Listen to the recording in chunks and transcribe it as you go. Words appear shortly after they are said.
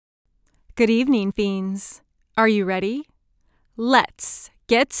Good evening, fiends. Are you ready? Let's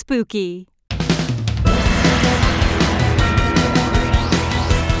get spooky.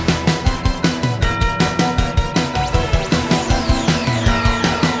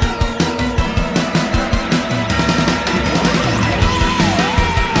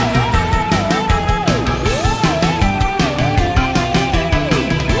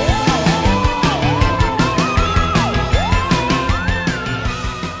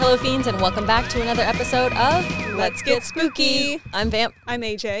 Hello, fiends, and welcome back to another episode of Let's Get Spooky. I'm Vamp. I'm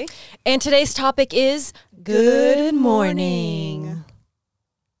AJ. And today's topic is Good Morning.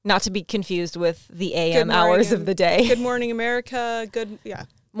 Not to be confused with the AM hours of the day. Good morning, America.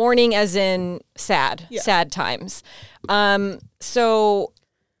 Morning as in sad, sad times. So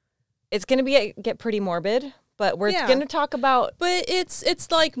it's going to get pretty morbid, but we're going to talk about... But it's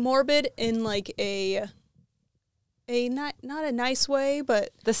like morbid in like a not a nice way,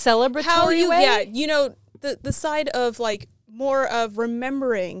 but the celebratory way? Yeah, you know, the side of like more of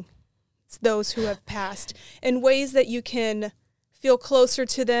remembering those who have passed in ways that you can feel closer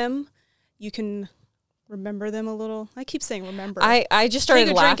to them. You can remember them a little. I keep saying remember. I just started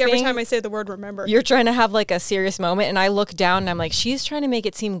laughing. Take a drink every time I say the word remember. You're trying to have like a serious moment, and I look down and I'm like, she's trying to make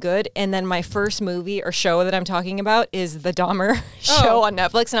it seem good. And then my first movie or show that I'm talking about is the Dahmer show on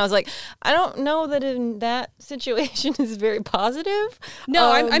Netflix. And I was like, I don't know that in that situation is very positive.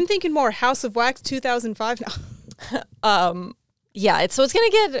 No, I'm thinking more House of Wax 2005 now. Yeah, so it's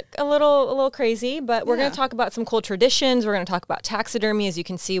going to get a little crazy, but we're going to talk about some cool traditions. We're going to talk about taxidermy. As you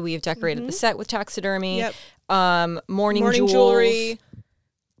can see, we've decorated the set with taxidermy. Yep. Morning jewelry.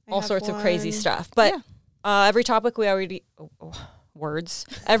 All sorts of crazy stuff. But every topic we already... words.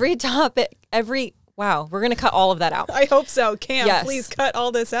 Every topic, wow, we're going to cut all of that out. I hope so. Cam, please cut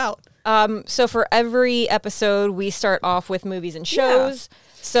all this out. So for every episode, we start off with movies and shows. Yeah.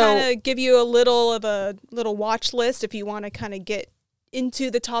 So kind of give you a little watch list if you want to kind of get into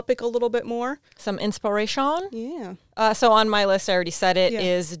the topic a little bit more. Some inspiration. Yeah. So on my list, I already said it,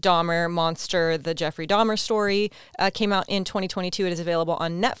 is Dahmer, Monster, the Jeffrey Dahmer story. Came out in 2022. It is available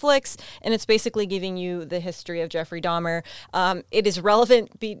on Netflix, and it's basically giving you the history of Jeffrey Dahmer. It is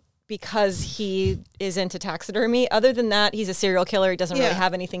relevant because he is into taxidermy. Other than that, he's a serial killer. He doesn't really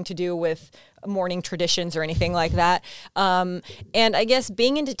have anything to do with morning traditions or anything like that. And I guess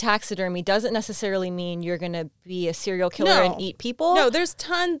being into taxidermy doesn't necessarily mean you're going to be a serial killer and eat people. No,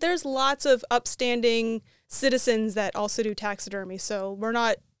 there's lots of upstanding citizens that also do taxidermy. So we're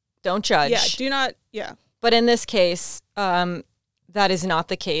not... Don't judge. Yeah, do not... Yeah. But in this case... that is not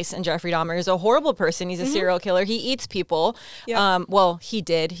the case, and Jeffrey Dahmer is a horrible person. He's a serial killer. He eats people. Yep. Well, he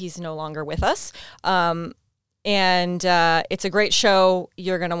did. He's no longer with us. And it's a great show.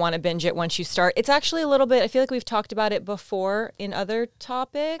 You're going to want to binge it once you start. It's actually a little bit, I feel like we've talked about it before in other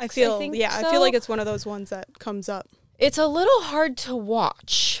topics. I feel like it's one of those ones that comes up. It's a little hard to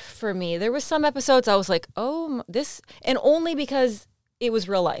watch for me. There was some episodes I was like, oh, this, and only because it was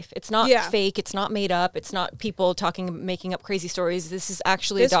real life. It's not fake. It's not made up. It's not people making up crazy stories. This is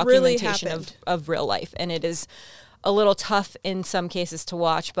actually a documentation of real life. And it is a little tough in some cases to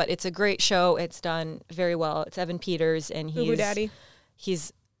watch, but it's a great show. It's done very well. It's Evan Peters, and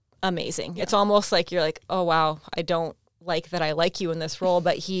he's amazing. Yeah. It's almost like you're like, oh, wow, I don't like that I like you in this role,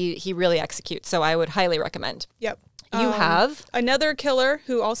 but he really executes. So I would highly recommend. Yep. You have? Another killer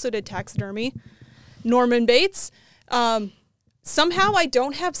who also did taxidermy, Norman Bates. Somehow I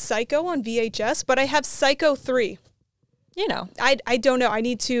don't have Psycho on VHS, but I have Psycho 3. You know, I don't know. I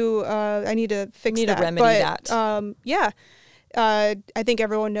need to fix that. To remedy that. I think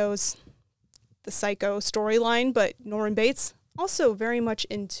everyone knows the Psycho storyline, but Norman Bates also very much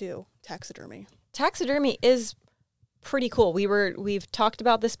into taxidermy. Taxidermy is pretty cool. We've talked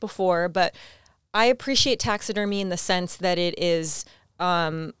about this before, but I appreciate taxidermy in the sense that it is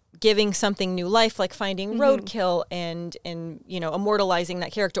giving something new life, like finding roadkill and you know, immortalizing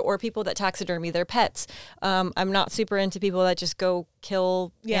that character, or people that taxidermy their pets. I'm not super into people that just go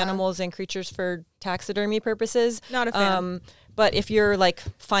kill animals and creatures for taxidermy purposes. Not a fan. But if you're like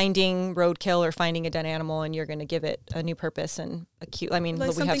finding roadkill or finding a dead animal and you're going to give it a new purpose and a cute,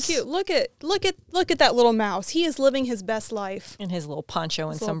 cute. Look at that little mouse. He is living his best life in his little poncho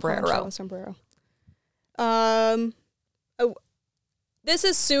and sombrero. This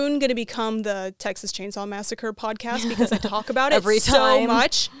is soon going to become the Texas Chainsaw Massacre podcast because I talk about it every time. So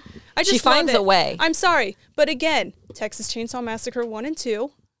much. She finds a way. I'm sorry. But again, Texas Chainsaw Massacre 1 and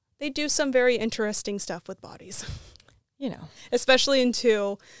 2, they do some very interesting stuff with bodies. You know. Especially in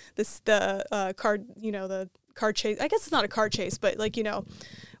 2, the car chase. I guess it's not a car chase, but like, you know,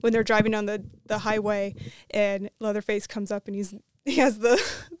 when they're driving on the highway and Leatherface comes up and he's He has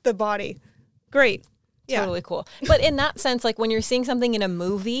the body. Great. Yeah. Totally cool. But in that sense, like when you're seeing something in a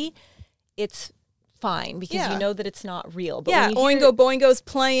movie, it's fine because you know that it's not real. But when you Oingo Boingo's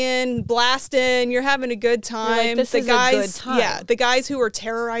playing, blasting, you're having a good time. Like, this is a good time. Yeah, the guys who are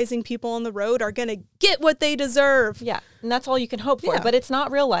terrorizing people on the road are going to get what they deserve. Yeah, and that's all you can hope for. But it's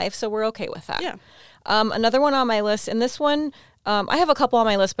not real life, so we're okay with that. Yeah. Another one on my list, and this one, I have a couple on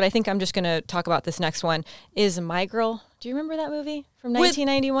my list, but I think I'm just going to talk about this next one, is My Girl. Do you remember that movie from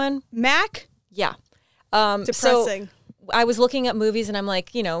 1991? Mac? Yeah. Depressing. So I was looking up movies and I'm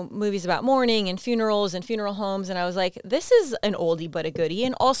like, movies about mourning and funerals and funeral homes. And I was like, this is an oldie but a goodie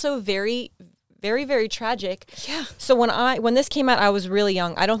and also very, very, very tragic. Yeah. So when this came out, I was really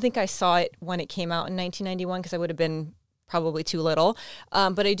young. I don't think I saw it when it came out in 1991 because I would have been probably too little.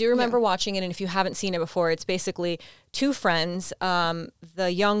 But I do remember watching it. And if you haven't seen it before, it's basically two friends.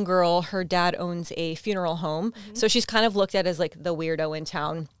 The young girl, her dad owns a funeral home. Mm-hmm. So she's kind of looked at as like the weirdo in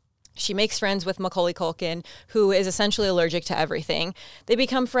town. She makes friends with Macaulay Culkin, who is essentially allergic to everything. They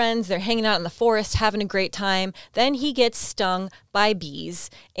become friends. They're hanging out in the forest, having a great time. Then he gets stung by bees.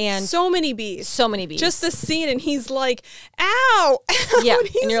 And so many bees. Just the scene, and he's like, ow! Yeah,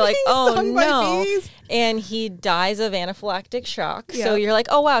 and you're like, oh, no. And he dies of anaphylactic shock. Yeah. So you're like,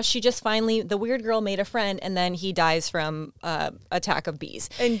 oh, wow, the weird girl made a friend, and then he dies from attack of bees.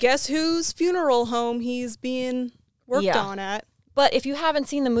 And guess whose funeral home he's being worked on at? But if you haven't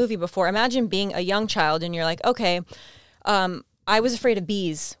seen the movie before, imagine being a young child and you're like, okay, I was afraid of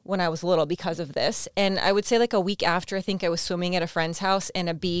bees when I was little because of this. And I would say like a week after, I think I was swimming at a friend's house and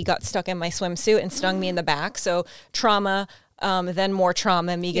a bee got stuck in my swimsuit and stung me in the back. So trauma, then more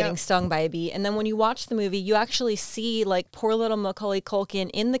trauma, me getting stung by a bee. And then when you watch the movie, you actually see like poor little Macaulay Culkin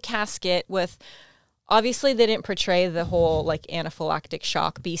in the casket with... Obviously, they didn't portray the whole like anaphylactic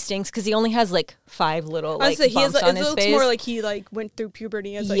shock bee stings because he only has like 5 little like bumps on his face. It looks more like he like went through puberty.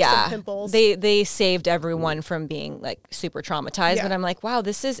 He has like some pimples. They saved everyone from being like super traumatized. Yeah. But I'm like, wow,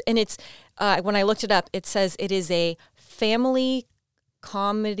 this is, and it's when I looked it up, it says it is a family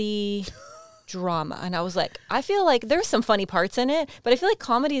comedy drama, and I was like, I feel like there's some funny parts in it, but I feel like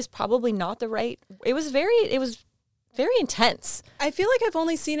comedy is probably not the right. It was very intense. I feel like I've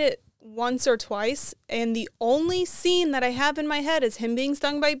only seen it once or twice, and the only scene that I have in my head is him being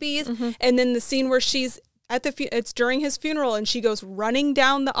stung by bees, and then the scene where she's at it's during his funeral, and she goes running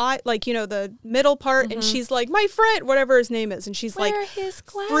down the aisle, like, the middle part, and she's like, my friend, whatever his name is, and she's where like, are his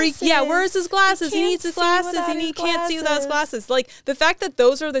glasses? where's his glasses? He needs his glasses, and he can't see without his glasses. Like, the fact that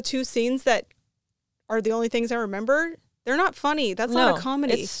those are the two scenes that are the only things I remember, they're not funny. That's not a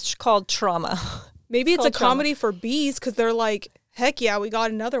comedy. It's called trauma. Maybe it's a comedy for bees, because they're like, heck yeah, we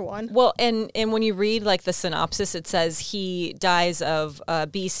got another one. Well, and when you read like the synopsis, it says he dies of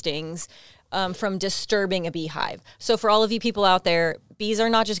bee stings from disturbing a beehive. So for all of you people out there, bees are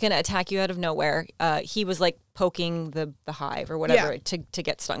not just going to attack you out of nowhere. He was like poking the hive or whatever to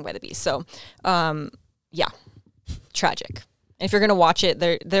get stung by the bees. So tragic. If you're going to watch it,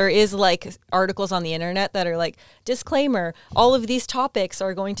 there is like articles on the internet that are like, disclaimer, all of these topics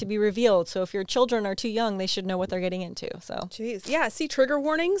are going to be revealed. So if your children are too young, they should know what they're getting into. So, jeez. Yeah. See, trigger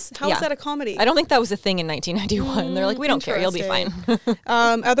warnings. How is that a comedy? I don't think that was a thing in 1991. They're like, we don't care. You'll be fine.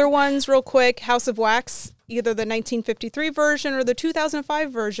 Other ones real quick. House of Wax, either the 1953 version or the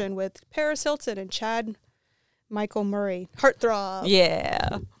 2005 version with Paris Hilton and Chad Michael Murray. Heartthrob.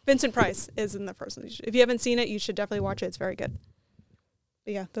 Yeah. Vincent Price is in the first one. If you haven't seen it, you should definitely watch it. It's very good.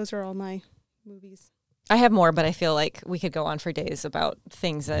 But yeah, those are all my movies. I have more, but I feel like we could go on for days about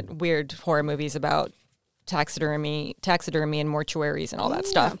weird horror movies about taxidermy and mortuaries and all that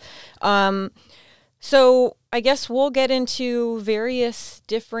stuff. So I guess we'll get into various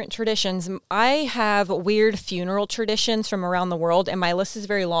different traditions. I have weird funeral traditions from around the world, and my list is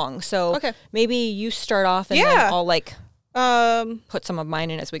very long. So maybe you start off, and then I'll like put some of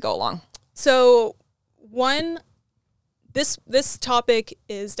mine in as we go along. So this topic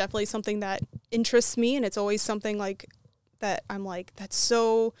is definitely something that interests me, and it's always something like that. I'm like, that's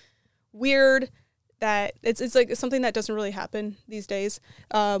so weird. That it's like something that doesn't really happen these days,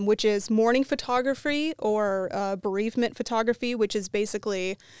 which is mourning photography or bereavement photography, which is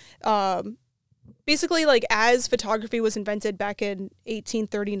basically like as photography was invented back in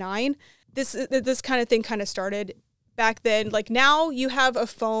 1839, this kind of thing kind of started back then. Like now you have a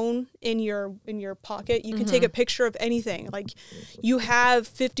phone in your pocket. You can take a picture of anything. Like you have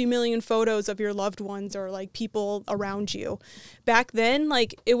 50 million photos of your loved ones or like people around you. Back then,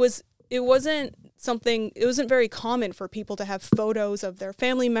 like it wasn't very common for people to have photos of their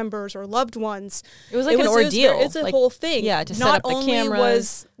family members or loved ones. It was like an ordeal. It's a whole thing. Yeah, to set up the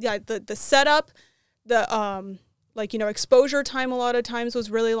cameras. The setup, the like, exposure time a lot of times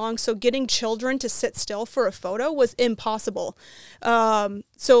was really long. So getting children to sit still for a photo was impossible.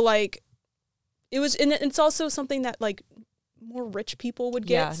 So like it was, and it's also something that like more rich people would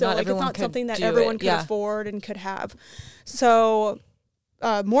get. Yeah, so like it's not something that everyone could afford and could have. So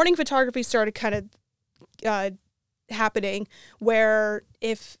mourning photography started kind of happening where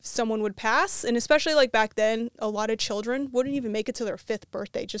if someone would pass, and especially like back then, a lot of children wouldn't even make it to their 5th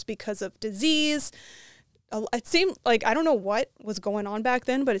birthday just because of disease. It seemed like, I don't know what was going on back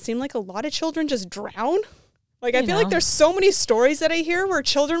then, but it seemed like a lot of children just drown. Like, I feel like there's so many stories that I hear where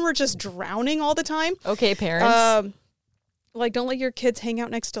children were just drowning all the time. Okay, parents. Like, don't let your kids hang out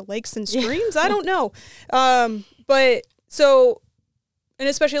next to lakes and streams. I don't know. But so, and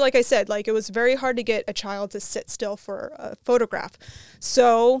especially like I said, like it was very hard to get a child to sit still for a photograph.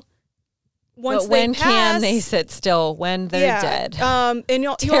 So once when they pass, can they sit still? When they're dead. And you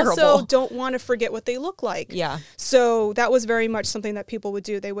also don't want to forget what they look like. Yeah. So that was very much something that people would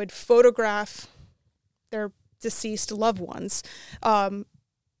do. They would photograph their deceased loved ones,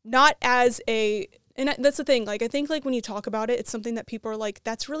 not as a. And that's the thing. Like I think like when you talk about it, it's something that people are like,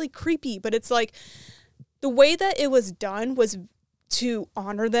 that's really creepy. But it's like the way that it was done was to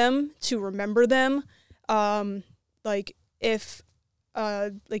honor them, to remember them. Like if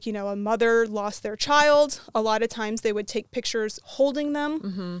like, a mother lost their child, a lot of times they would take pictures holding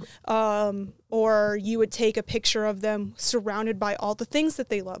them. Or you would take a picture of them surrounded by all the things that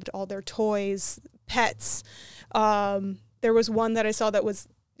they loved, all their toys, pets. There was one that I saw that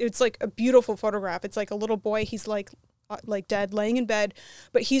it's like a beautiful photograph. It's like a little boy. He's like dead, laying in bed,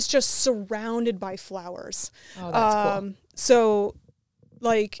 but he's just surrounded by flowers. Oh, that's cool. So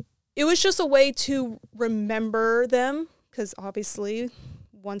like it was just a way to remember them, because obviously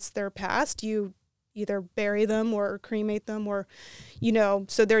once they're passed, you either bury them or cremate them, or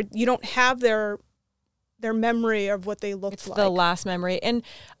so you don't have their memory of what they looked like. It's the last memory. And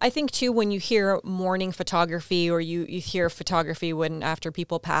I think too, when you hear mourning photography, or you hear photography after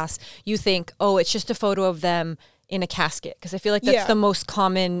people pass, you think, oh, it's just a photo of them in a casket, because I feel like that's the most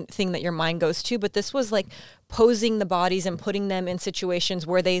common thing that your mind goes to. But this was like posing the bodies and putting them in situations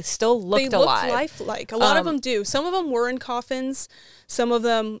where they still looked alive. They looked lifelike. A lot of them do. Some of them were in coffins. Some of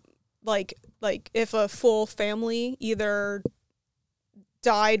them, like if a full family either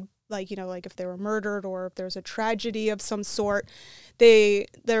died, like if they were murdered or if there's a tragedy of some sort,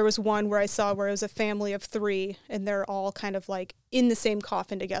 there was one where I saw where it was a family of 3 and they're all kind of like in the same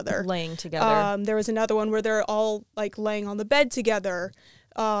coffin together, laying together. There was another one where they're all like laying on the bed together.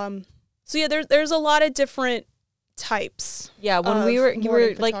 So yeah, there's a lot of different types. Yeah, when you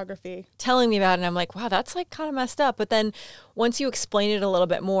were like telling me about it, and I'm like, wow, that's like kind of messed up. But then once you explain it a little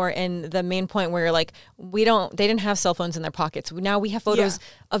bit more, and the main point where you're like, they didn't have cell phones in their pockets. Now we have photos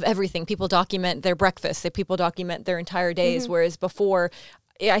of everything. People document their breakfast. People document their entire days. Whereas before,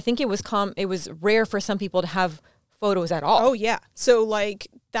 I think it was rare for some people to have photos at all. Oh yeah. So like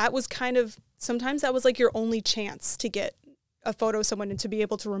that was sometimes that was like your only chance to get a photo of someone and to be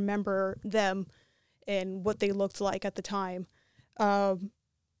able to remember them and what they looked like at the time. On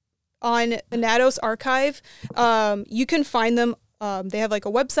Anatos Archive, you can find them. They have like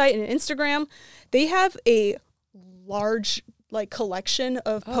a website and an Instagram. They have a large like collection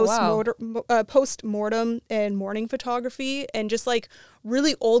of post-mortem and mourning photography and just like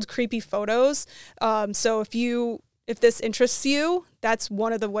really old creepy photos. So if this interests you, that's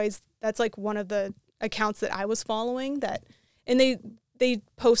one of the accounts that I was following and they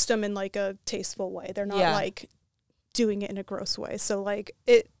post them in like a tasteful way. They're not like doing it in a gross way. So like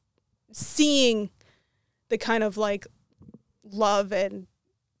seeing the kind of like love and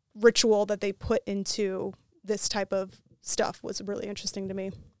ritual that they put into this type of stuff was really interesting to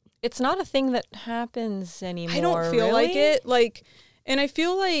me. It's not a thing that happens anymore. I don't feel like it. Like, and I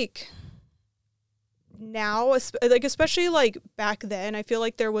feel like now, like especially like back then, I feel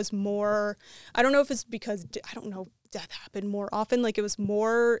like there was more. I don't know if it's because death happened more often. Like it was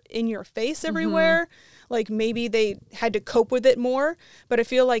more in your face everywhere. Like maybe they had to cope with it more. But I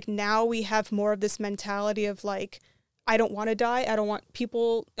feel like now we have more of this mentality of like, I don't want to die. I don't want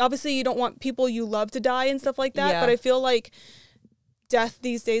people. Obviously, you don't want people you love to die and stuff like that. Yeah. But I feel like death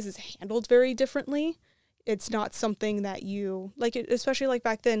these days is handled very differently. It's not something that you like, especially like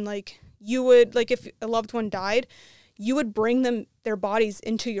back then. Like you would like if a loved one died, you would bring their bodies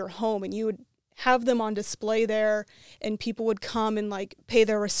into your home and you would have them on display there, and people would come and like pay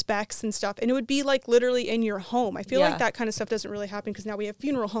their respects and stuff, and it would be like literally in your home. I feel like that kind of stuff doesn't really happen because now we have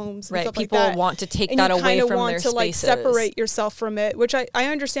funeral homes and stuff people like that. Want to take that away from their spaces. Like separate yourself from it, which I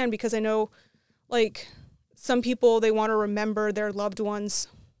understand because I know like some people, they want to remember their loved ones,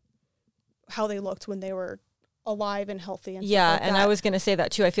 how they looked when they were alive and healthy and yeah, stuff like and that. I was going to say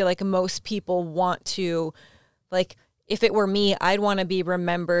that too. I feel like most people want to, like, if it were me, I'd want to be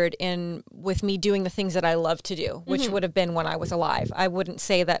remembered with me doing the things that I love to do, which would have been when I was alive. I wouldn't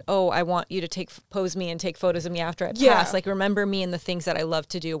say that, oh, I want you to pose me and take photos of me after I pass. Like, remember me and the things that I love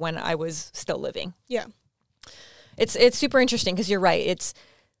to do when I was still living. Yeah. It's super interesting because you're right. It's,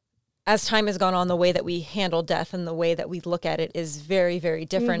 as time has gone on, the way that we handle death and the way that we look at it is very, very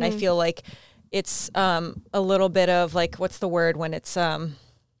different. I feel like it's a little bit of, like, what's the word when it's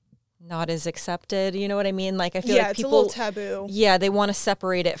not as accepted, you know what I mean? Like, I feel like people, it's a little taboo. Yeah, they want to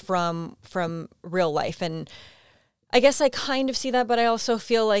separate it from real life, and I guess I kind of see that, but I also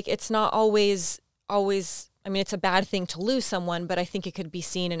feel like it's not always. I mean, it's a bad thing to lose someone, but I think it could be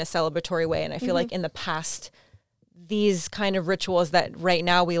seen in a celebratory way, and I feel like in the past, these kind of rituals that right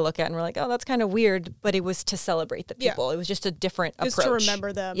now we look at and we're like, oh, that's kind of weird, but it was to celebrate the people. Yeah. It was just a different approach. Just to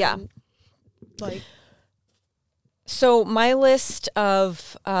remember them. Yeah. Like. So my list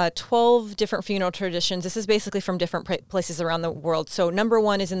of 12 different funeral traditions, this is basically from different places around the world. So number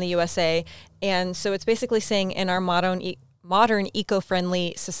 1 is in the USA. And so it's basically saying in our modern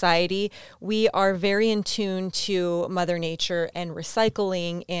eco-friendly society, we are very in tune to Mother Nature and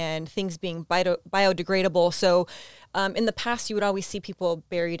recycling and things being biodegradable. So in the past, you would always see people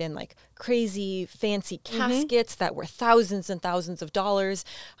buried in like crazy fancy caskets that were thousands and thousands of dollars.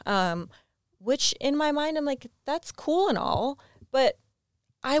 Which in my mind, I'm like, that's cool and all, but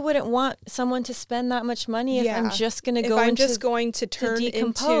I wouldn't want someone to spend that much money if I'm just going to go into just going to turn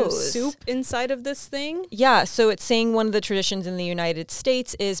into soup inside of this thing. Yeah. So it's saying one of the traditions in the United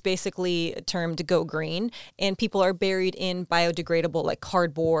States is basically termed go green, and people are buried in biodegradable like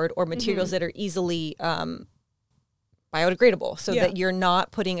cardboard or materials that are easily biodegradable, so that you're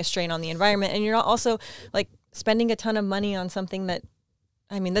not putting a strain on the environment, and you're not also like spending a ton of money on something that,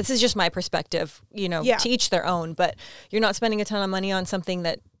 I mean, this is just my perspective, you know, to each their own, but you're not spending a ton of money on something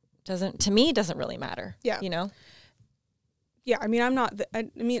that doesn't really matter. Yeah. You know? Yeah. I mean, I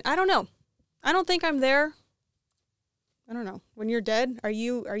don't know. I don't think I'm there. I don't know. When you're dead, are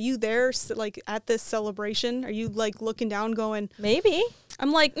you there like at this celebration? Are you like looking down going, maybe?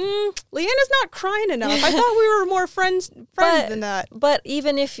 I'm like, Leanna's not crying enough. I thought we were more friends than that. But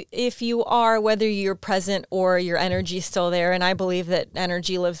even if you are, whether you're present or your energy's still there, and I believe that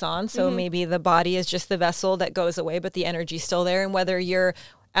energy lives on, so maybe the body is just the vessel that goes away, but the energy's still there. And whether you're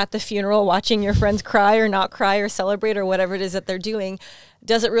at the funeral watching your friends cry or not cry or celebrate or whatever it is that they're doing,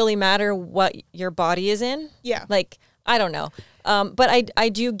 does it really matter what your body is in? Yeah. Like, I don't know. But I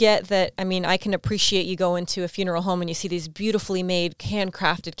do get that. I mean, I can appreciate you go into a funeral home and you see these beautifully made,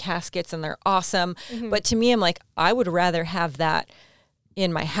 handcrafted caskets and they're awesome. But to me, I'm like, I would rather have that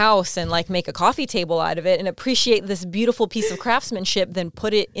in my house and like make a coffee table out of it and appreciate this beautiful piece of craftsmanship than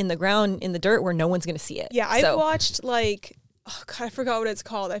put it in the ground in the dirt where no one's going to see it. Yeah, I've watched like, oh God, I forgot what it's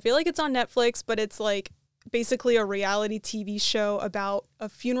called. I feel like it's on Netflix, but it's like basically a reality TV show about a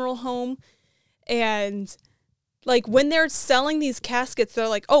funeral home. And like when they're selling these caskets, they're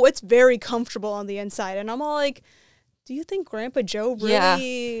like, oh, it's very comfortable on the inside. And I'm all like, do you think Grandpa Joe really...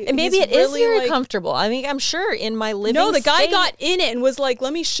 Yeah. And maybe it is very comfortable. I mean, I'm sure in my living No, the guy got in it and was like,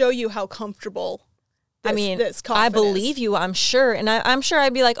 let me show you how comfortable this coffin I believe you, I'm sure. And I'm sure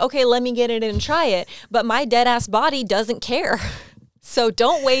I'd be like, okay, let me get it and try it. But my dead-ass body doesn't care. So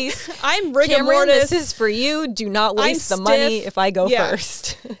don't waste. I'm rigor Cameron, mortis. This is for you. Do not waste the money if I go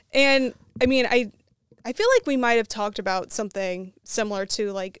first. And I mean, I feel like we might have talked about something similar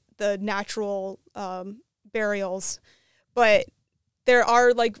to like the natural burials, but there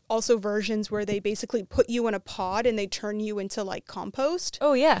are like also versions where they basically put you in a pod and they turn you into like compost.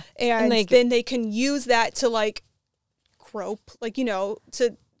 Oh yeah. And then they can use that to like grow, like, you know,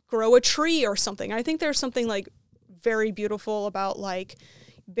 to grow a tree or something. I think there's something like very beautiful about like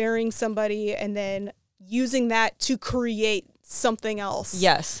burying somebody and then using that to create something else.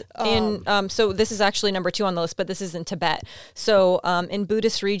 Yes. And so this is actually number 2 on the list, but this is in Tibet. So in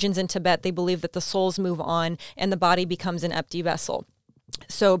Buddhist regions in Tibet, they believe that the souls move on and the body becomes an empty vessel.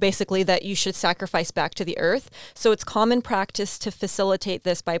 So basically that you should sacrifice back to the earth. So it's common practice to facilitate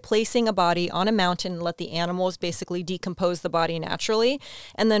this by placing a body on a mountain and let the animals basically decompose the body naturally.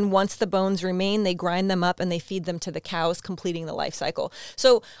 And then once the bones remain, they grind them up and they feed them to the cows, completing the life cycle.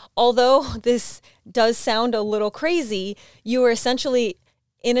 So although this does sound a little crazy, you are essentially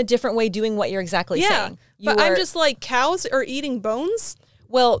in a different way doing what you're exactly saying. I'm just like, cows are eating bones?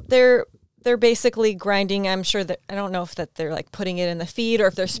 Well, they're basically grinding. I'm sure that, I don't know if that they're like putting it in the feed or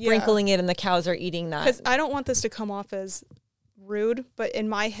if they're sprinkling it and the cows are eating that. Because I don't want this to come off as rude, but in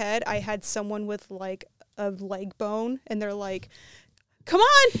my head, I had someone with like a leg bone and they're like, come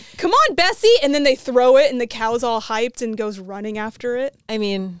on, Bessie. And then they throw it and the cow's all hyped and goes running after it. I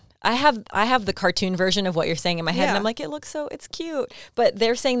mean, I have the cartoon version of what you're saying in my head, and I'm like, it's cute. But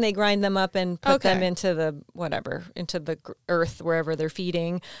they're saying they grind them up and put them into the earth, wherever they're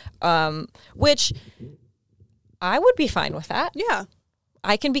feeding, which I would be fine with that. Yeah.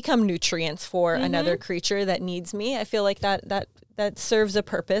 I can become nutrients for another creature that needs me. I feel like that serves a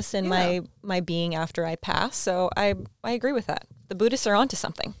purpose in my being after I pass. So I agree with that. The Buddhists are onto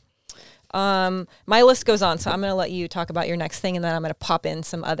something. My list goes on, so I'm going to let you talk about your next thing, and then I'm going to pop in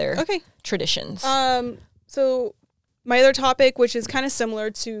some other traditions. So my other topic, which is kind of similar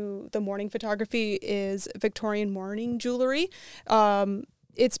to the mourning photography, is Victorian mourning jewelry.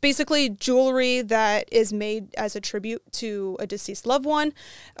 It's basically jewelry that is made as a tribute to a deceased loved one.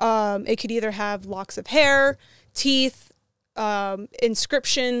 It could either have locks of hair, teeth,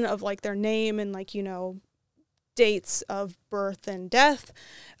 inscription of like their name and like, you know, dates of birth and death,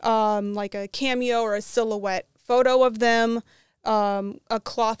 like a cameo or a silhouette photo of them, a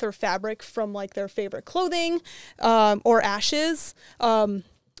cloth or fabric from like their favorite clothing, or ashes.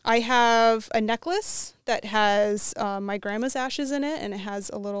 I have a necklace that has my grandma's ashes in it, and it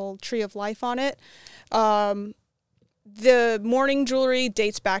has a little tree of life on it. The mourning jewelry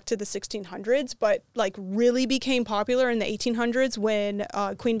dates back to the 1600s, but like really became popular in the 1800s when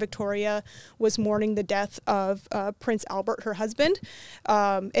Queen Victoria was mourning the death of Prince Albert, her husband.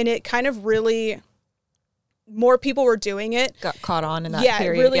 And it kind of really, more people were doing it. Got caught on in that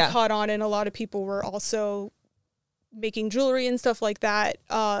period. Yeah, it really caught on, and a lot of people were also making jewelry and stuff like that.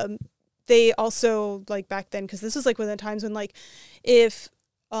 They also, like back then, because this was like one of the times when like if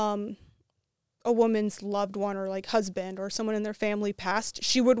a woman's loved one or like husband or someone in their family passed,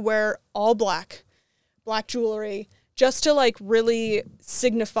 she would wear all black jewelry just to like really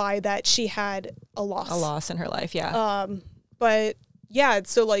signify that she had a loss in her life. Yeah. But yeah,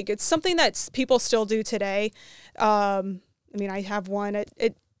 so like it's something that people still do today. I mean, I have one.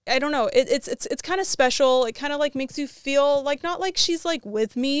 I don't know. It's kind of special. It kind of like makes you feel like not like she's like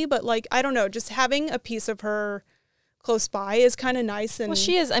with me, but like I don't know, just having a piece of her close by is kind of nice. And well,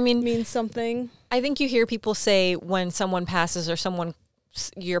 she is. I mean, means something. I think you hear people say when someone passes or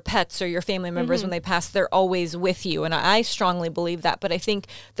your pets or your family members, when they pass, they're always with you. And I strongly believe that. But I think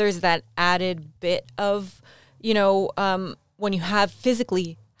there's that added bit of, you know, when you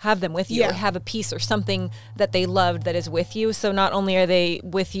physically have them with you or have a piece or something that they loved that is with you. So not only are they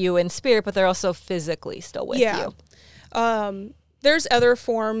with you in spirit, but they're also physically still with you. There's other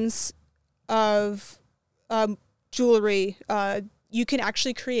forms of jewelry. You can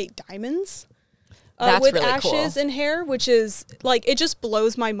actually create diamonds with really ashes and hair, which is like, it just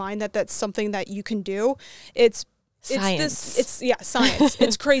blows my mind that that's something that you can do. It's science. Science.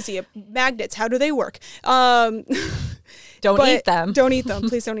 It's crazy. Magnets, how do they work? Don't eat them. Don't eat them.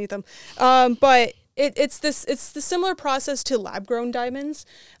 Please don't eat them. But it's the similar process to lab-grown diamonds,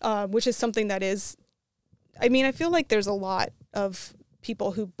 which is something that is, I mean, I feel like there's a lot of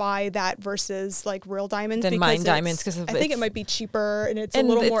people who buy that versus like real diamonds than mine diamonds, because I think it might be cheaper and it's a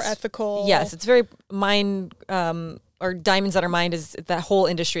little more ethical. Yes, it's very mine or diamonds that are mined, is that whole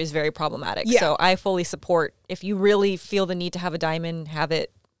industry is very problematic. Yeah. So I fully support, if you really feel the need to have a diamond, have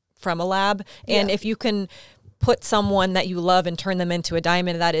it from a lab. And if you can put someone that you love and turn them into a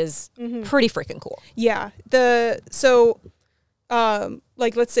diamond, that is pretty freaking cool. Yeah.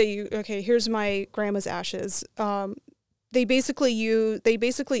 Like let's say here's my grandma's ashes. They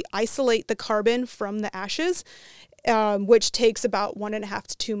basically isolate the carbon from the ashes, which takes about 1.5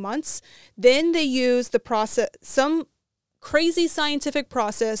 to 2 months. Then they use the process, some crazy scientific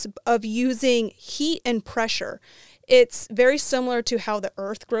process of using heat and pressure. It's very similar to how the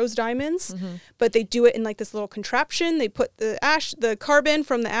earth grows diamonds, but they do it in like this little contraption. They put the carbon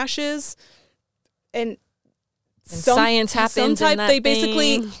from the ashes, and science happens. They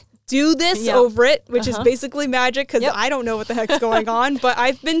basically do this over it, which is basically magic, because I don't know what the heck's going on, but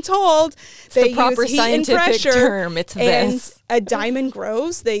I've been told they the proper use heat scientific and pressure, term. It's and this. A diamond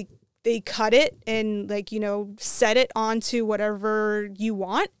grows. They cut it and set it onto whatever you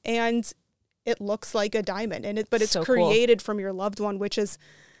want, and it looks like a diamond. But it's so created from your loved one, which is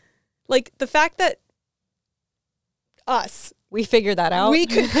like the fact that we figured that out. We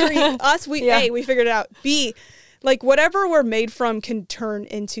could create we figured it out. B, like whatever we're made from can turn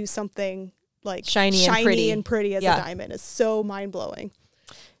into something like shiny and pretty as a diamond. Is so mind blowing.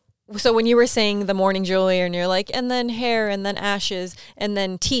 So when you were saying the mourning jewelry, and you're like, and then hair, and then ashes, and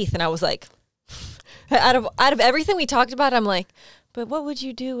then teeth, and I was like, out of everything we talked about, I'm like, but what would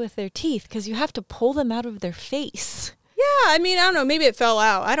you do with their teeth? Because you have to pull them out of their face. Yeah, I mean, I don't know. Maybe it fell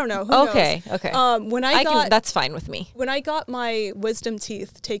out. I don't know. Who knows? Okay. That's fine with me. When I got my wisdom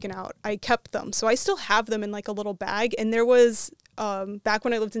teeth taken out, I kept them. So I still have them in like a little bag. And there was, back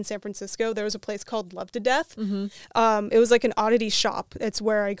when I lived in San Francisco, there was a place called Love to Death. Mm-hmm. It was like an oddity shop. It's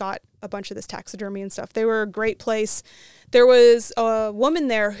where I got a bunch of this taxidermy and stuff. They were a great place. There was a woman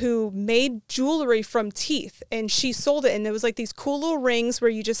there who made jewelry from teeth, and she sold it. And there was like these cool little rings where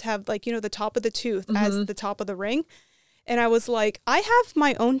you just have like, the top of the tooth as the top of the ring. And I was like, I have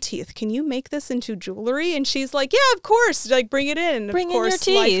my own teeth. Can you make this into jewelry? And she's like, yeah, of course. Like, bring it in. And bring of course,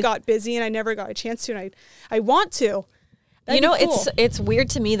 in your teeth. Life got busy and I never got a chance to. And I want to. That'd cool. It's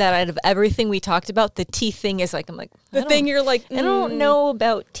weird to me that out of everything we talked about, the teeth thing is like, I'm like, the thing you're like, I don't know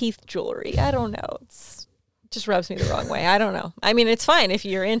about teeth jewelry. I don't know. It just rubs me the wrong way. I don't know. I mean, it's fine if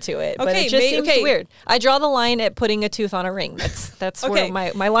you're into it, but it just seems weird. I draw the line at putting a tooth on a ring. That's where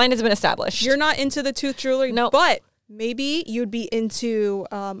my line has been established. You're not into the tooth jewelry, no. But maybe you'd be into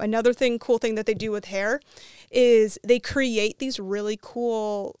another cool thing that they do with hair is they create these really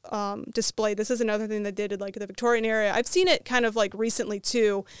cool display. This is another thing they did in like the Victorian era. I've seen it kind of like recently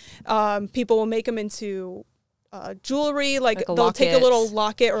too. People will make them into jewelry, like they'll take a little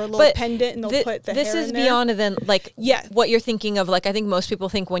locket or a little pendant and they'll put the hair in there. This is beyond than like what you're thinking of. Like I think most people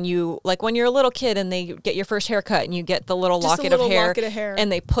think when you're a little kid and they get your first haircut and you get the little locket of hair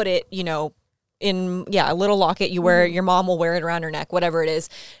and they put it, in a little locket you wear, your mom will wear it around her neck, whatever it is.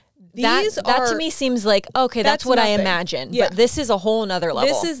 That to me seems like, okay, that's what nothing. I imagine. Yeah. But this is a whole nother level.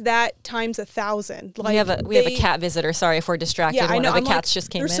 This is that times 1,000. Like we have a cat visitor. Sorry if we're distracted. Yeah, One of the cats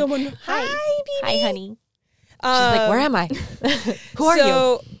just came in. Someone, hi, baby. Hi, honey. She's like, where am I? Who are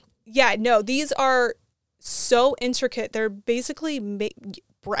you? Yeah, no, these are so intricate. They're basically,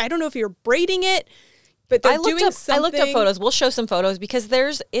 I don't know if you're braiding it, but they're doing something. I looked up photos. We'll show some photos because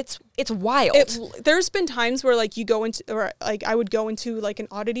it's wild. There's been times where like you go into, or like I would go into like an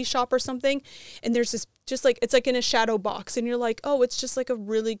oddity shop or something, and there's this just like, it's like in a shadow box, and you're like, oh, it's just like a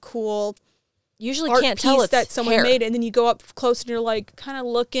really cool usually art can't tell piece it's that someone hair. made, and then you go up close and you're like kind of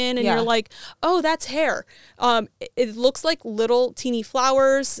looking and you're like, oh, that's hair. It looks like little teeny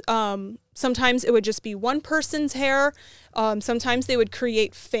flowers. Sometimes it would just be one person's hair. Sometimes they would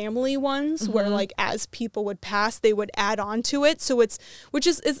create family ones where like as people would pass, they would add on to it. So it's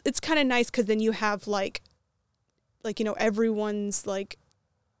kind of nice because then you have like everyone's like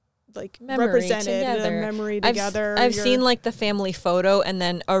memory represented together. A memory together. I've seen like the family photo, and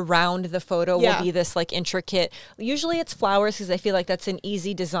then around the photo will be this like intricate, usually it's flowers because I feel like that's an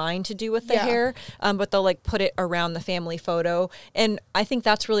easy design to do with the hair, but they'll like put it around the family photo, and I think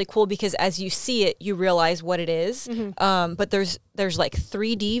that's really cool because as you see it you realize what it is. But there's like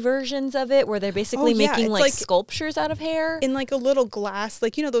 3D versions of it where they're basically making like sculptures out of hair in like a little glass,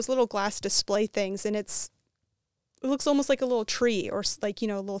 like those little glass display things, and it looks almost like a little tree or like, a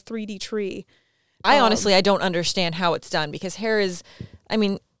little 3D tree. I honestly don't understand how it's done because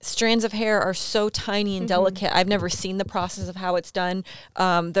strands of hair are so tiny and delicate. I've never seen the process of how it's done.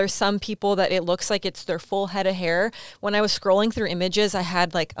 There's some people that it looks like it's their full head of hair. When I was scrolling through images, I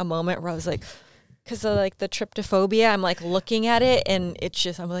had like a moment where I was like, because of like the tryptophobia, I'm like looking at it and it's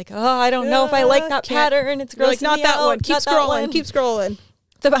just, I'm like, oh, I don't know if I like that pattern. It's gross. Like, not that one. Keep scrolling.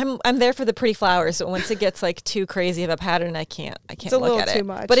 I'm there for the pretty flowers. So once it gets like too crazy of a pattern, I can't look at it. Too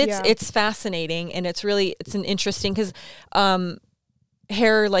much, but it's fascinating and it's an interesting because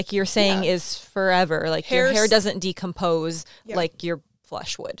hair, like you're saying, is forever. Like your hair doesn't decompose like your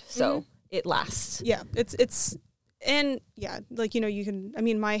flesh would, so it lasts. Yeah, it's and like you can. I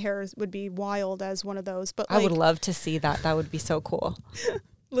mean, my hair would be wild as one of those, but like, I would love to see that. That would be so cool.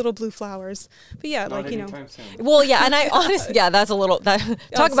 Little blue flowers, but Not soon. Well, and I honestly, that's a little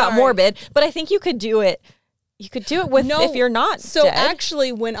talk about morbid, but I think you could do it. You could do it with if you're not so dead.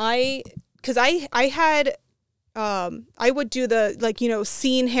 Actually, when I had I would do the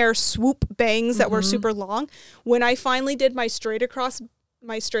scene hair swoop bangs that were super long. When I finally did my straight across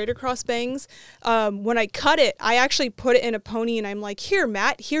bangs, when I cut it, I actually put it in a pony and I'm like, here,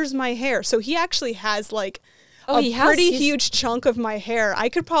 Matt, here's my hair. So he actually has like a pretty huge chunk of my hair. I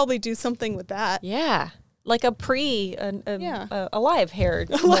could probably do something with that. Yeah. Like a live hair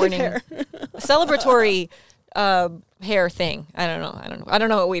Mourning. Hair. Celebratory hair thing. I don't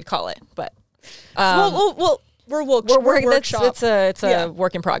know what we'd call it, but we'll workshop. It's a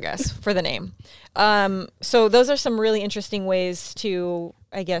work in progress for the name. So those are some really interesting ways to,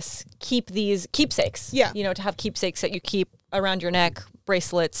 I guess, keep these keepsakes. Yeah. To have keepsakes that you keep around your neck,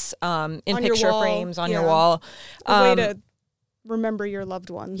 bracelets, in on picture frames on your wall. A way to remember your loved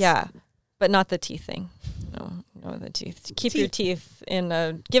ones. Yeah. But not the teeth thing. No, Oh, the teeth. Keep your teeth in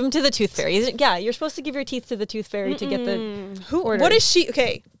give them to the tooth fairy. Yeah, you're supposed to give your teeth to the tooth fairy to get the order.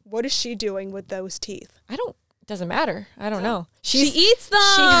 What is she doing with those teeth? It doesn't matter. I don't know. She eats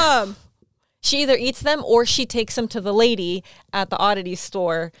them. She either eats them or she takes them to the lady at the oddity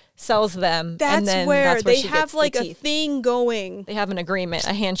store, sells them. That's where they have like a thing going. They have an agreement,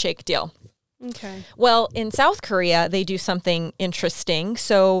 a handshake deal. Okay. Well, in South Korea, they do something interesting.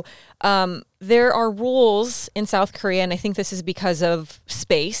 So there are rules in South Korea, and I think this is because of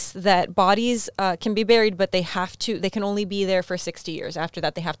space, that bodies can be buried, but they can only be there for 60 years. After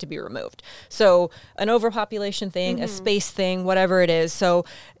that, they have to be removed. So an overpopulation thing, a space thing, whatever it is. So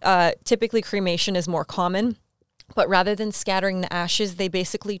typically cremation is more common. But rather than scattering the ashes, they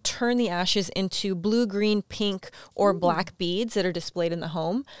basically turn the ashes into blue, green, pink, or black beads that are displayed in the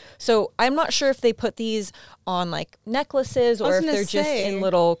home. So I'm not sure if they put these on like necklaces or if they're just in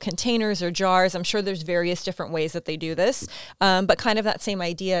little containers or jars. I'm sure there's various different ways that they do this. But kind of that same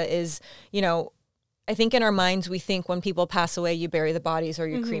idea is, I think in our minds, we think when people pass away, you bury the bodies or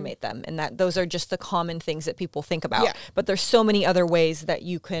you cremate them. And that those are just the common things that people think about. Yeah. But there's so many other ways that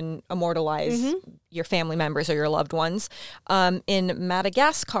you can immortalize your family members or your loved ones. In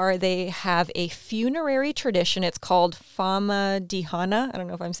Madagascar, they have a funerary tradition. It's called Famadihana. I don't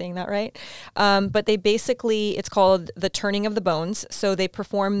know if I'm saying that right. But it's called the turning of the bones. So they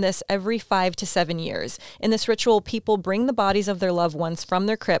perform this every 5 to 7 years. In this ritual, people bring the bodies of their loved ones from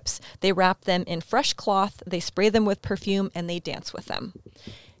their crypts. They wrap them in fresh cloth, they spray them with perfume, and they dance with them.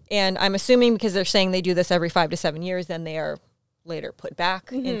 And I'm assuming because they're saying they do this every 5 to 7 years, then they are later put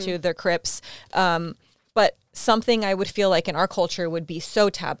back into their crypts. But something I would feel like in our culture would be so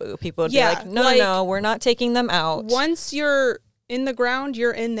taboo. People would be like, no, we're not taking them out. Once you're in the ground,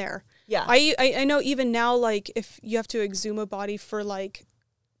 you're in there. Yeah. I know even now, like if you have to exhume a body for like,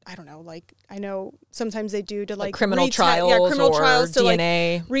 I don't know, like I know sometimes they do to like criminal trials to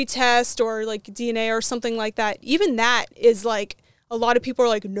DNA. Like retest or like DNA or something like that. Even that is like a lot of people are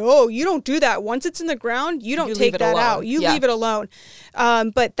like, no, you don't do that. Once it's in the ground, you don't take that out. You leave it alone.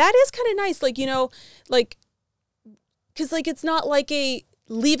 But that is kind of nice. Like, like, cause like, it's not like a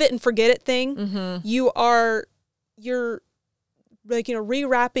leave it and forget it thing. You're like,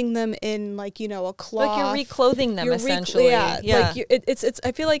 rewrapping them in like, a cloth. Like you're reclothing them essentially. Like it's,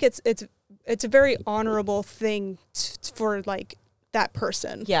 I feel like it's a very honorable thing for like that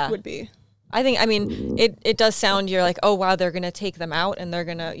person would be. I mean, it does sound, you're like, oh, wow, they're going to take them out and they're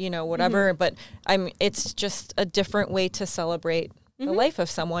going to, whatever. But it's just a different way to celebrate the life of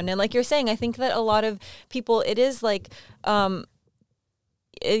someone. And like you're saying, I think that a lot of people, it is like,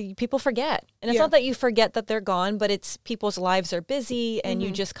 people forget. And it's not that you forget that they're gone, but it's people's lives are busy and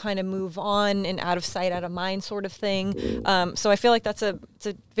you just kind of move on and out of sight, out of mind sort of thing. So I feel like it's a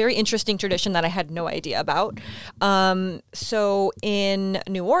very interesting tradition that I had no idea about. So in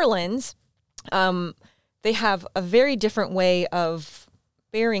New Orleans, they have a very different way of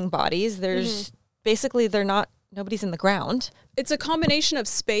burying bodies. There's basically nobody's in the ground. It's a combination of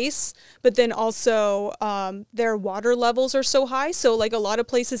space, but then also their water levels are so high. So like a lot of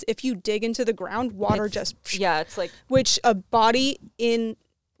places, if you dig into the ground, it's like, which a body in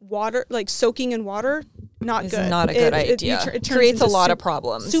water, like soaking in water, not good. Not a good idea. It creates a lot of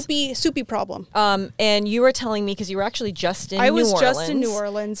problems. Soupy problem. And you were telling me, because you were actually just in New Orleans. I was just in New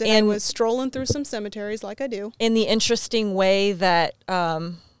Orleans, and I was strolling through some cemeteries like I do. In the interesting way that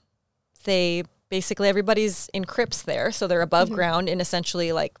they basically, everybo's in crypts there, so they're above ground in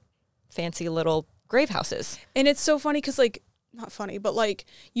essentially like fancy little grave houses. And it's so funny because like, not funny, but like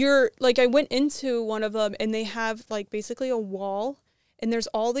I went into one of them and they have like basically a wall and there's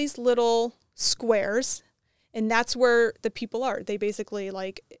all these little squares and that's where the people are. They basically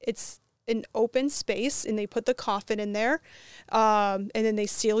like, it's an open space and they put the coffin in there and then they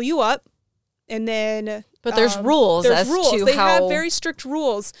seal you up and then... But there's rules to how... They have very strict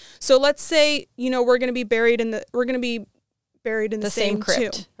rules. So let's say, we're going to be buried in the same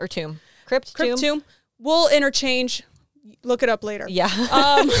crypt or tomb. Crypt, tomb. We'll interchange. Look it up later. Yeah.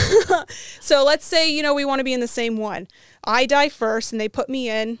 So let's say, we want to be in the same one. I die first and they put me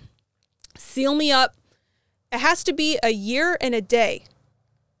in, seal me up. It has to be a year and a day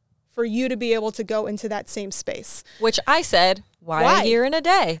for you to be able to go into that same space. Which I said... Why a year and a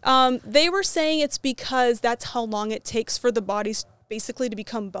day? They were saying it's because that's how long it takes for the bodies basically to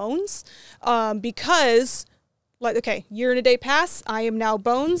become bones. Because, like, okay, year and a day pass. I am now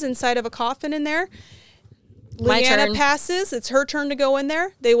bones inside of a coffin in there. Leanna passes. It's her turn to go in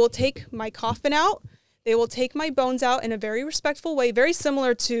there. They will take my coffin out. They will take my bones out in a very respectful way, very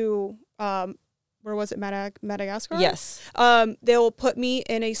similar to where was it, Madagascar? Yes. They'll put me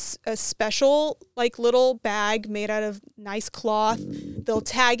in a special like little bag made out of nice cloth. They'll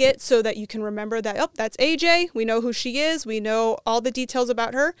tag it so that you can remember that, oh, that's AJ. We know who she is. We know all the details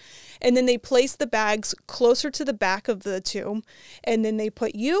about her. And then they place the bags closer to the back of the tomb. And then they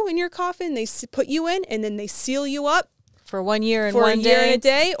put you in your coffin. They put you in, and then they seal you up. For 1 year and for 1 day. For a year and a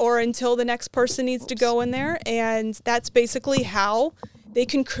day, or until the next person needs to go in there. And that's basically how they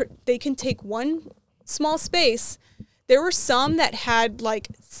can take one small space. There were some that had like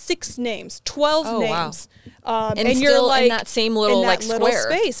 6 names, 12 names. Wow. And you're like in that same little like little square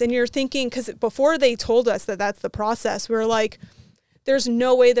space. And you're thinking, because before they told us that that's the process, we were like, there's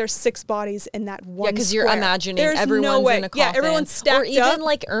no way there's 6 bodies in that one Yeah, because square. you're imagining there's everyone's in a coffin. Yeah, everyone's stacked up. Or even up.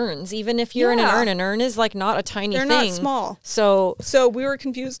 like urns. Even if you're in an urn is like not a tiny They're thing. They're not small. So we were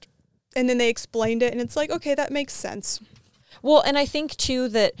confused. And then they explained it, and it's like, okay, that makes sense. Well, and I think too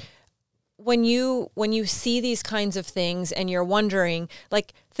that when you see these kinds of things and you're wondering,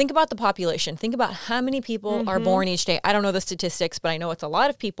 like, think about the population. Think about how many people are born each day. I don't know the statistics, but I know it's a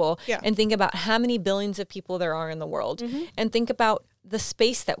lot of people. Yeah. And think about how many billions of people there are in the world. And think about the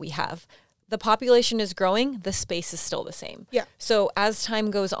space that we have. The population is growing. The space is still the same. Yeah. So as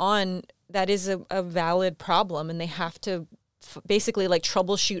time goes on, that is a valid problem, and they have to basically like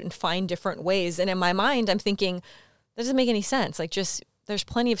troubleshoot and find different ways. And in my mind, I'm thinking, that doesn't make any sense. Like, just there's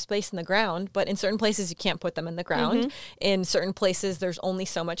plenty of space in the ground, but in certain places you can't put them in the ground. In certain places there's only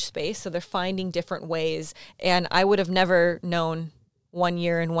so much space, so they're finding different ways. And I would have never known 1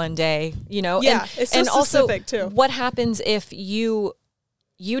 year and 1 day, you know. Yeah, it's so specific too. What happens if you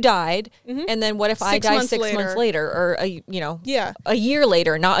died, and then what if I die 6 months later, or a year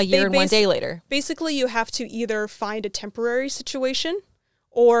later, not a year and 1 day later? Basically, you have to either find a temporary situation,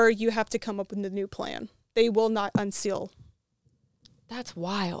 or you have to come up with a new plan. They will not unseal. That's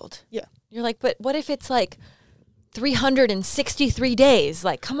wild. Yeah. You're like, but what if it's like 363 days?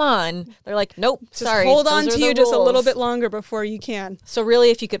 Like, come on. They're like, nope, sorry. Hold on to you just a little bit longer before you can. So really,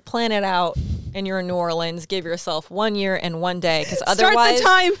 if you could plan it out and you're in New Orleans, give yourself 1 year and 1 day. Because otherwise,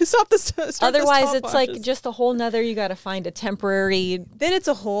 start the time. Otherwise, it's like just a whole nother, you got to find a temporary then it's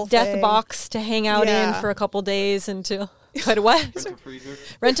a whole death box to hang out in for a couple days until... But what?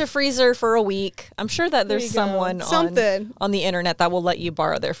 Rent a freezer for a week. I'm sure that there's someone on the internet that will let you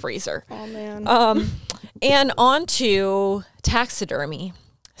borrow their freezer. Oh, man. And on to taxidermy.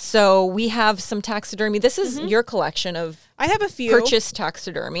 So we have some taxidermy. This is your collection of I have a few purchased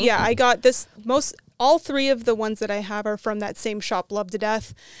taxidermy. Yeah, I got this all 3 of the ones that I have are from that same shop, Love to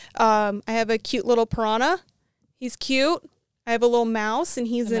Death. I have a cute little piranha. He's cute. I have a little mouse, and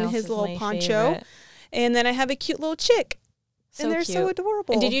he's in his little poncho. Favorite. And then I have a cute little chick. So and they're cute. So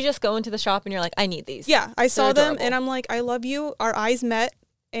adorable. And did you just go into the shop and you're like, I need these? Yeah, I saw them and I'm like, I love you. Our eyes met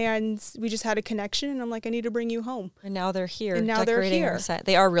and we just had a connection, and I'm like, I need to bring you home. And now they're here. And now they're here. Our set.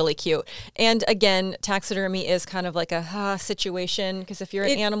 They are really cute. And again, taxidermy is kind of like a situation, because if you're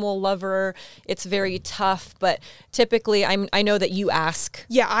an animal lover, it's very tough. But typically, I know that you ask.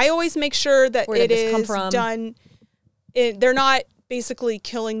 Yeah, I always make sure that it is done. They're not basically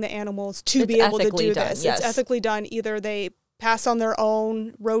killing the animals to be able to do this. Yes. It's ethically done. Either they pass on their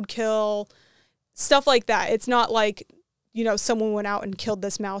own, roadkill, stuff like that. It's not like, someone went out and killed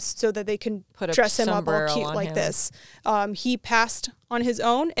this mouse so that they can dress him up all cute like this. He passed on his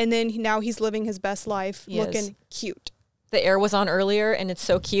own, and then now he's living his best life looking cute. The air was on earlier, and it's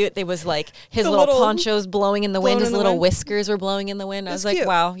so cute. They was like his little poncho's blowing in the wind. His little whiskers were blowing in the wind. I was like,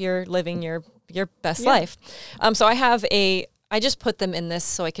 wow, you're living your best life. So I just put them in this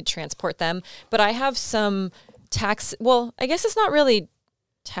so I could transport them. But I have some I guess it's not really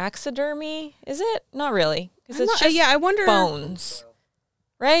taxidermy, is it? Not really. Because it's just I wonder. Bones.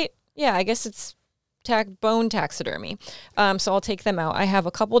 Right? Yeah, I guess it's bone taxidermy. So I'll take them out. I have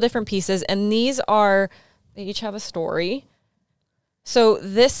a couple different pieces, and they each have a story. So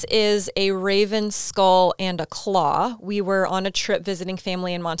this is a raven skull and a claw. We were on a trip visiting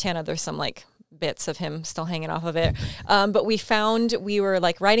family in Montana. There's some bits of him still hanging off of it. But we were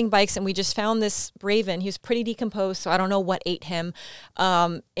riding bikes, and we just found this raven. He was pretty decomposed, so I don't know what ate him.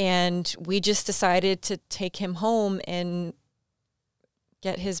 And we just decided to take him home and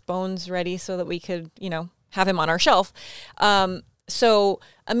get his bones ready so that we could, have him on our shelf. So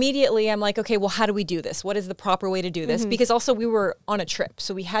immediately I'm like, okay, well, how do we do this? What is the proper way to do this? Because also we were on a trip,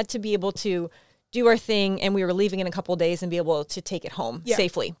 so we had to be able to do our thing, and we were leaving in a couple of days and be able to take it home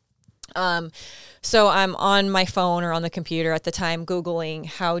safely. So I'm on my phone or on the computer at the time, Googling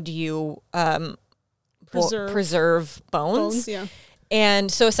how do you preserve bones. Yeah.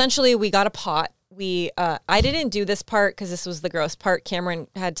 And so essentially we got a pot. I didn't do this part because this was the gross part. Cameron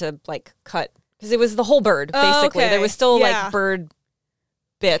had to cut because it was the whole bird, basically. Okay. There was still like bird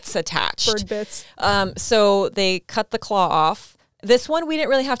bits attached. Bird bits. So they cut the claw off. This one we didn't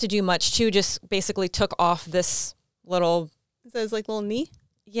really have to do much to, just basically took off this little... Is that his like little knee?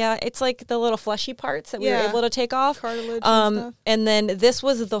 Yeah, it's like the little fleshy parts that we were able to take off. Cartilage and stuff. And then this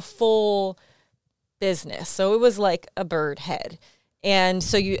was the full business. So it was like a bird head. And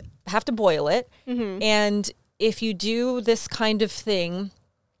so you have to boil it. Mm-hmm. And if you do this kind of thing,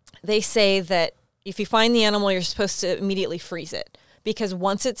 they say that if you find the animal, you're supposed to immediately freeze it. Because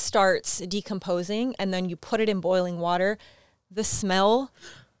once it starts decomposing and then you put it in boiling water, the smell,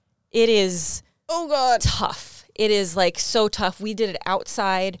 it is tough. It is like so tough. We did it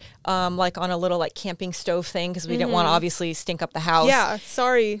outside, like on a little like camping stove thing because we didn't want to obviously stink up the house. Yeah,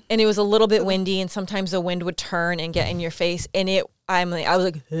 sorry. And it was a little bit windy, and sometimes the wind would turn and get in your face. And I was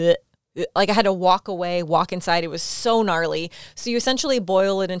like, ugh. Like I had to walk away, walk inside. It was so gnarly. So you essentially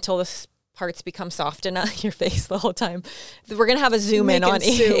boil it until the parts become soft enough your face the whole time. We're gonna have a zoom in on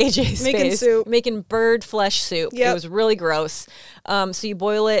AJ's face. Making bird flesh soup. Yep. It was really gross. So you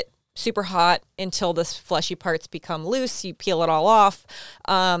boil it super hot until the fleshy parts become loose. You peel it all off.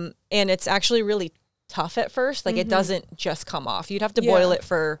 And it's actually really tough at first. Like it doesn't just come off. You'd have to boil it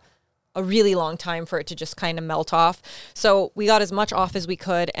for a really long time for it to just kind of melt off. So we got as much off as we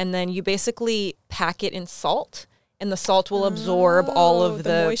could. And then you basically pack it in salt, and the salt will absorb all of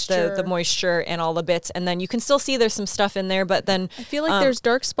the moisture and all the bits. And then you can still see there's some stuff in there, but then I feel like there's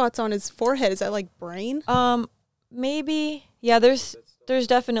dark spots on his forehead. Is that like brain? Maybe. Yeah, there's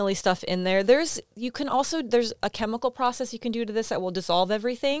definitely stuff in there. There's a chemical process you can do to this that will dissolve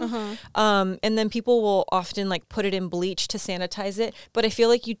everything. And then people will often like put it in bleach to sanitize it. But I feel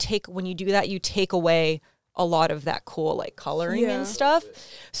like when you do that, you take away a lot of that cool like coloring and stuff.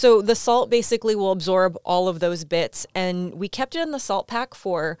 So the salt basically will absorb all of those bits. And we kept it in the salt pack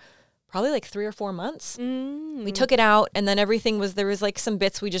for probably like 3 or 4 months. We took it out, and then there was like some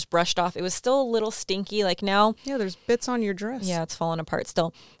bits we just brushed off. It was still a little stinky. Like now. Yeah, there's bits on your dress. Yeah, it's falling apart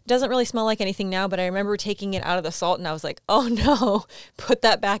still. It doesn't really smell like anything now, but I remember taking it out of the salt and I was like, oh no, put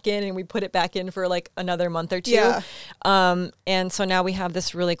that back in. And we put it back in for like another month or two. Yeah. And so now we have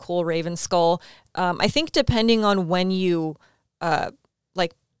this really cool raven skull. I think depending on when you,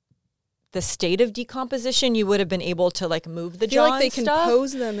 like, the state of decomposition, you would have been able to like move the jaw. I feel like they can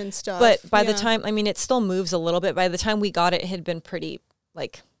pose them and stuff. But by the time, I mean, it still moves a little bit. By the time we got it had been pretty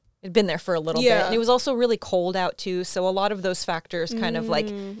like, it'd been there for a little bit. And it was also really cold out too. So a lot of those factors kind of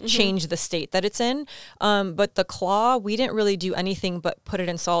like change the state that it's in. But the claw, we didn't really do anything but put it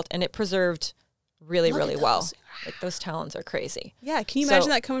in salt, and it preserved really, really well. Like those talons are crazy. Yeah, can you imagine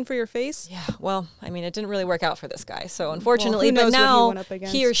that coming for your face? Yeah, well, I mean, it didn't really work out for this guy. So unfortunately, but now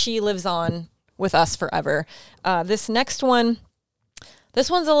he or she lives on with us forever. This next one, this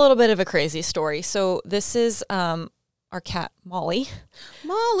one's a little bit of a crazy story. So this is our cat, Molly.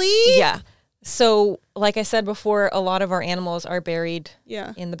 Molly? Yeah. So like I said before, a lot of our animals are buried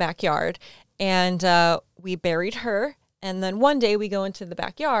in the backyard. And we buried her. And then one day we go into the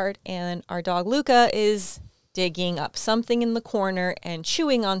backyard, and our dog Luca is digging up something in the corner and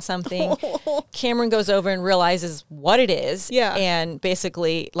chewing on something. Cameron goes over and realizes what it is. Yeah. And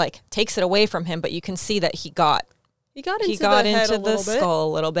basically like takes it away from him, but you can see that he got into the skull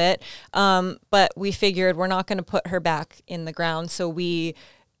a little bit. But we figured we're not going to put her back in the ground. So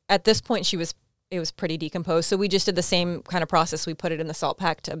at this point it was pretty decomposed. So we just did the same kind of process. We put it in the salt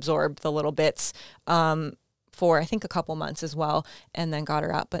pack to absorb the little bits. For I think a couple months as well, and then got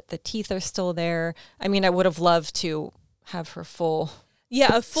her out. But the teeth are still there. I mean, I would have loved to have her full.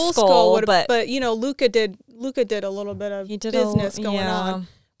 Yeah, a full skull would have, but you know, Luca did a little bit of business going on.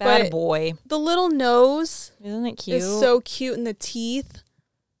 Bad boy. The little nose, isn't it cute? Is so cute, and the teeth.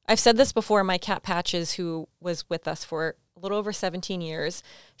 I've said this before. My cat Patches, who was with us for a little over 17 years,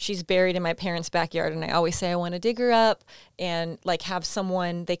 she's buried in my parents' backyard, and I always say I want to dig her up and like have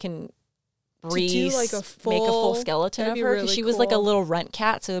someone they can. Make a full skeleton of her, because she was like a little runt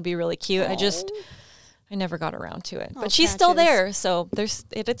cat, so it would be really cute. I never got around to it, but she's still there, so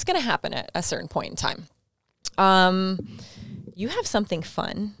it's going to happen at a certain point in time. You have something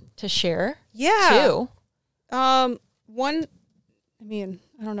fun to share, too. I mean,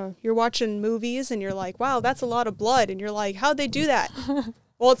 I don't know. You're watching movies and you're like, "Wow, that's a lot of blood," and you're like, "How'd they do that?"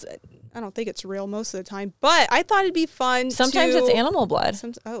 Well, I don't think it's real most of the time, but I thought it'd be fun. Sometimes it's animal blood.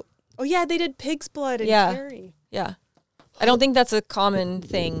 Oh, yeah, they did pig's blood and Carrie. Yeah. I don't think that's a common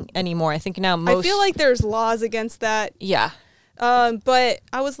thing anymore. I think now I feel like there's laws against that. Yeah. But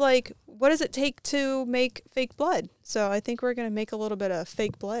I was like, what does it take to make fake blood? So I think we're going to make a little bit of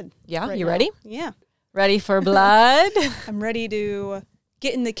fake blood. Yeah. You ready? Yeah. Ready for blood? I'm ready to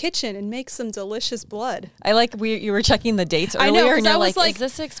get in the kitchen and make some delicious blood. I like you were checking the dates earlier, I know, and you're I was like, is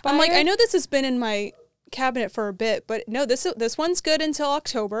this expired? I'm like, I know this has been in my cabinet for a bit, but no, this one's good until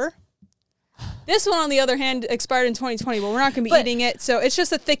October. This one, on the other hand, expired in 2020, but we're not going to be eating it, so it's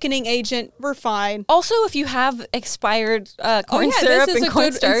just a thickening agent. We're fine. Also, if you have expired corn syrup and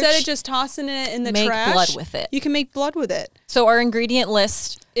cornstarch, instead of just tossing it in the make trash, blood with it. You can make blood with it. So our ingredient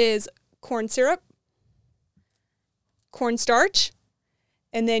list is corn syrup, cornstarch,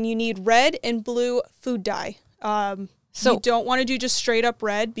 and then you need red and blue food dye. So you don't want to do just straight up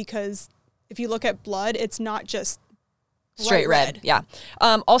red, because if you look at blood, it's not just straight red. Yeah.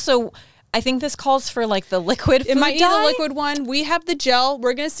 Also, I think this calls for like the liquid food dye. It might be the liquid one. We have the gel.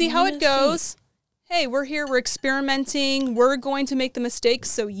 We're going to see how it goes. Hey, we're here. We're experimenting. We're going to make the mistakes,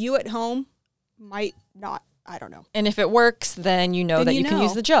 so you at home might not. I don't know. And if it works, then you know that you can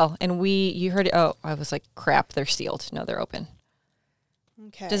use the gel. And you heard it. Oh, I was like, crap, they're sealed. No, they're open.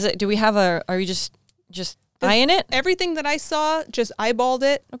 Okay. Do we have are you just eyeing it? Everything that I saw, just eyeballed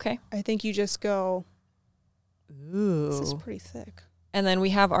it. Okay. I think you just go, ooh. This is pretty thick. And then we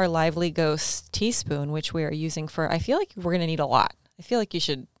have our Lively Ghost teaspoon, which we are using I feel like we're going to need a lot. I feel like you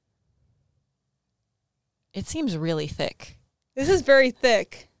should. It seems really thick. This is very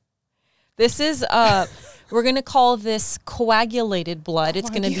thick. This is, we're going to call this coagulated blood. It's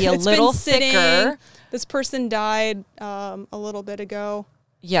going to be a little thicker. This person died a little bit ago.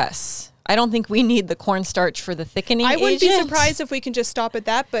 Yes. I don't think we need the cornstarch for the thickening agent. I wouldn't be surprised if we can just stop at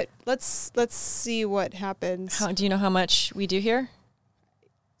that, but let's see what happens. Do you know how much we do here?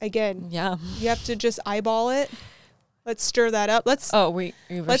 Again, yeah, you have to just eyeball it. Let's stir that up. Let's stirring?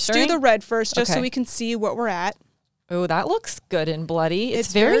 do the red first, just so we can see what we're at. Oh, that looks good and bloody.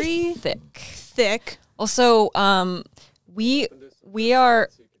 It's very thick. Also, we are.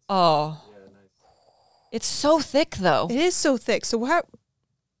 Oh, it's so thick though. It is so thick. So what?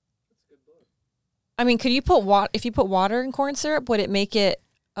 I mean, could you put if you put water in corn syrup, would it make it?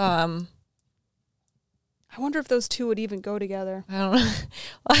 I wonder if those two would even go together. I don't know.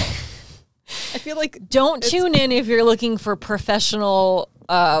 I feel like don't tune in if you're looking for professional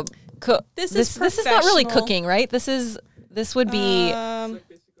cook. This is not really cooking, right? This would be it's like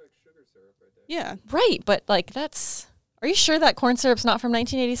basically like sugar syrup right there. Yeah. Right, but like that's. Are you sure that corn syrup's not from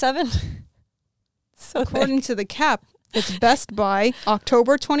 1987? According to the cap, it's best by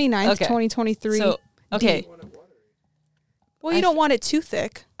October 29th, 2023. So, okay. Well, you don't want it too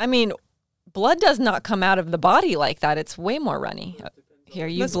thick. I mean, blood does not come out of the body like that. It's way more runny. Here,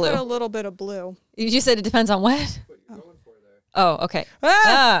 Let's blue. put a little bit of blue. You said it depends on what? Oh, okay.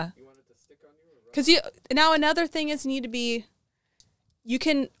 Because now another thing is you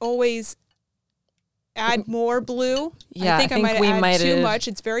can always add more blue. Yeah, I think I might add too much.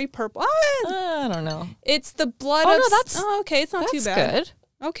 It's very purple. I don't know. It's the blood. Oh, no, that's okay. It's not too bad.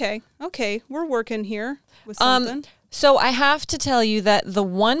 Good. Okay. We're working here with something. So I have to tell you that the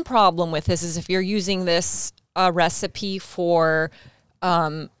one problem with this is if you're using this recipe for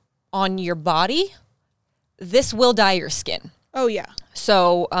on your body, this will dye your skin. Oh, yeah.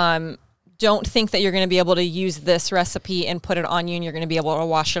 So don't think that you're going to be able to use this recipe and put it on you and you're going to be able to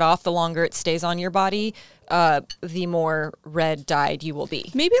wash it off. The longer it stays on your body, the more red dyed you will be.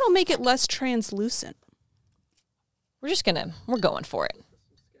 Maybe it'll make it less translucent. We're going for it.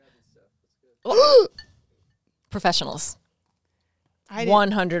 Professionals.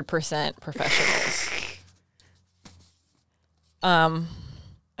 100% professionals. I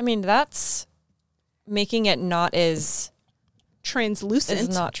mean, that's making it not as translucent.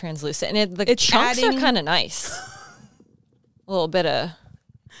 It's not translucent. And the chunks are kind of nice. A little bit of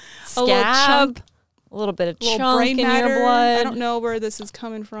scab, a little bit of chunk in your blood. I don't know where this is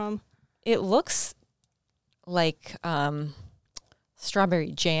coming from. It looks like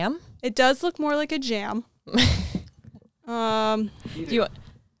strawberry jam. It does look more like a jam. Do you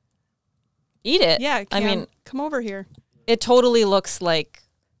eat it? Yeah, I mean, come over here. It totally looks like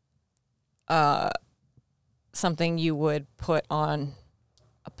something you would put on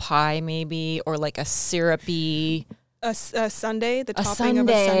a pie, maybe, or like a syrupy a sundae. The topping of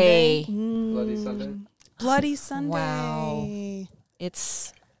a sundae. Bloody Sunday. Bloody Sunday. Wow,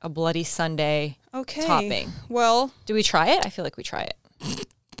 it's a bloody Sunday. Topping. Well, do we try it? I feel like we try it.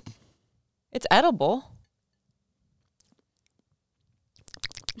 It's edible.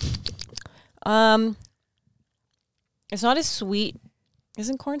 It's not as sweet.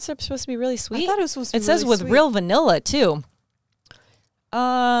 Isn't corn syrup supposed to be really sweet? I thought it was supposed to be It says with real vanilla too.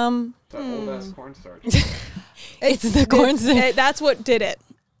 That old ass cornstarch. It's the cornstarch. That's what did it.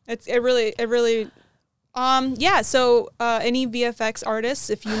 It really. Yeah. So any VFX artists,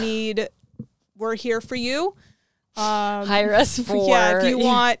 if you need, we're here for you. Hire us for. Yeah, if you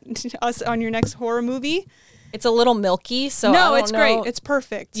want us on your next horror movie. It's a little milky, so no, it's great. It's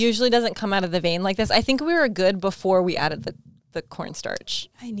perfect. Usually doesn't come out of the vein like this. I think we were good before we added the cornstarch.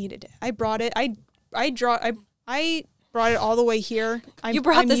 I needed it. I brought it. I brought it all the way here. You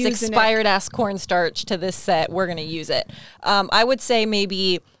brought this expired ass cornstarch to this set. We're gonna use it. I would say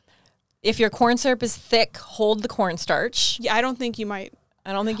maybe if your corn syrup is thick, hold the cornstarch. Yeah, I don't think you might.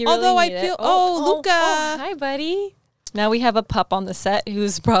 I don't think you really Although need I feel. it. Luca. Hi, buddy. Now we have a pup on the set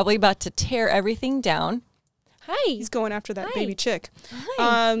who's probably about to tear everything down. Hi. He's going after that baby chick.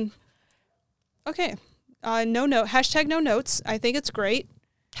 Hi. Okay. No note. Hashtag no notes. I think it's great.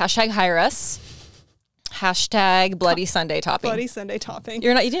 Hashtag hire us. Hashtag bloody Sunday topping. Bloody Sunday topping.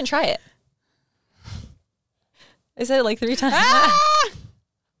 You didn't try it. I said it like 3 times. Ah!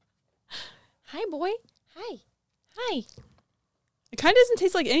 Hi, boy. Hi. Hi. It kind of doesn't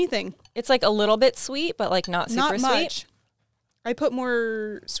taste like anything. It's like a little bit sweet, but like not super sweet. Not much. I put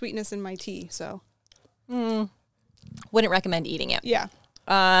more sweetness in my tea, so. Wouldn't recommend eating it. Yeah.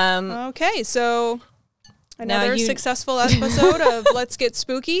 Okay, so another successful episode of Let's Get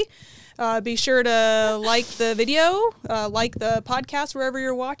Spooky. Be sure to like the video, like the podcast wherever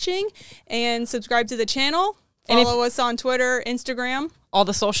you're watching, and subscribe to the channel. Follow us on Twitter, Instagram. All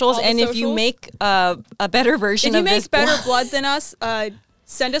the socials. If you make a better version of this. If you make better blood than us,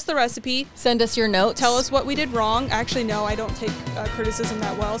 send us the recipe. Send us your notes. Tell us what we did wrong. Actually, no, I don't take criticism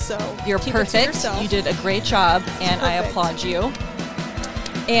that well, so you're keep perfect. It to yourself. You did a great job, and I applaud you.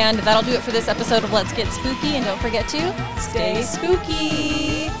 And that'll do it for this episode of Let's Get Spooky. And don't forget to stay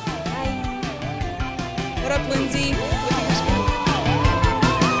spooky. Bye. What up, Lindsay?